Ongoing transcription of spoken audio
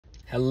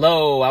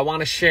Hello, I want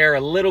to share a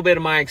little bit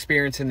of my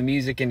experience in the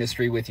music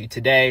industry with you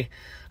today.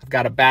 I've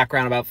got a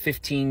background about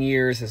 15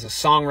 years as a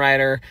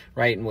songwriter,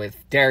 writing with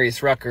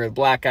Darius Rucker,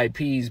 Black Eyed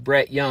Peas,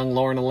 Brett Young,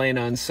 Lauren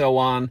Elena, and so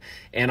on.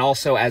 And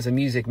also as a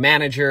music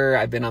manager,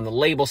 I've been on the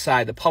label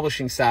side, the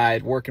publishing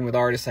side, working with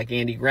artists like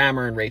Andy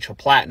Grammer and Rachel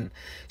Platten.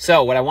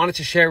 So what I wanted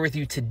to share with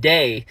you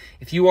today,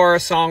 if you are a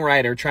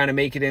songwriter trying to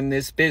make it in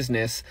this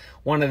business,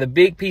 one of the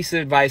big pieces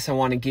of advice I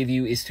want to give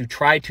you is to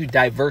try to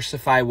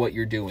diversify what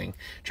you're doing.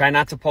 Try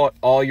not to put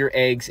all your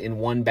eggs in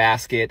one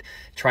basket.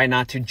 Try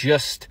not to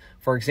just,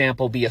 for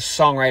example, be a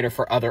songwriter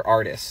for other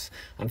artists.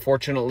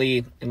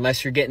 Unfortunately,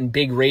 unless you're getting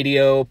big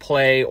radio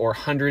play or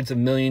hundreds of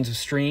millions of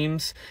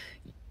streams,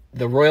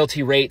 the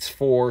royalty rates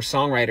for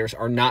songwriters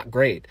are not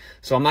great.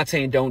 So I'm not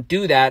saying don't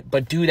do that,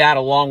 but do that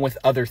along with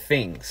other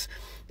things.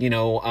 You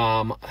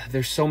know,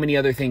 there's so many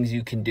other things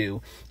you can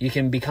do. You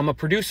can become a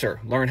producer,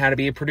 learn how to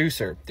be a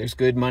producer. There's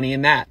good money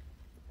in that.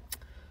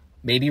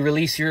 Maybe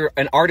release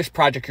an artist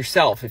project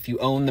yourself if you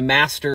own the master